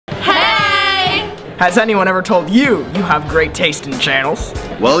Has anyone ever told you you have great taste in channels?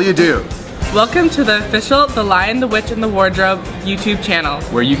 Well, you do. Welcome to the official The Lion, the Witch, and the Wardrobe YouTube channel,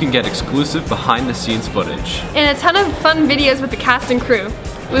 where you can get exclusive behind-the-scenes footage. And a ton of fun videos with the cast and crew.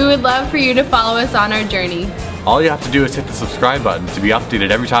 We would love for you to follow us on our journey. All you have to do is hit the subscribe button to be updated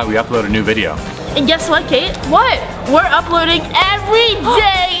every time we upload a new video. And guess what, Kate? What? We're uploading every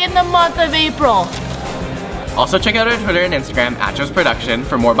day in the month of April. Also check out our Twitter and Instagram @JoesProduction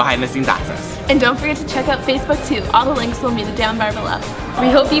for more behind-the-scenes access. And don't forget to check out Facebook too. All the links will be down bar below. We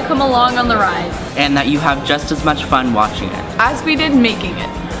hope you come along on the ride. And that you have just as much fun watching it as we did making it.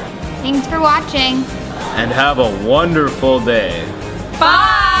 Thanks for watching. And have a wonderful day.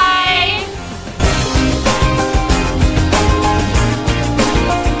 Bye!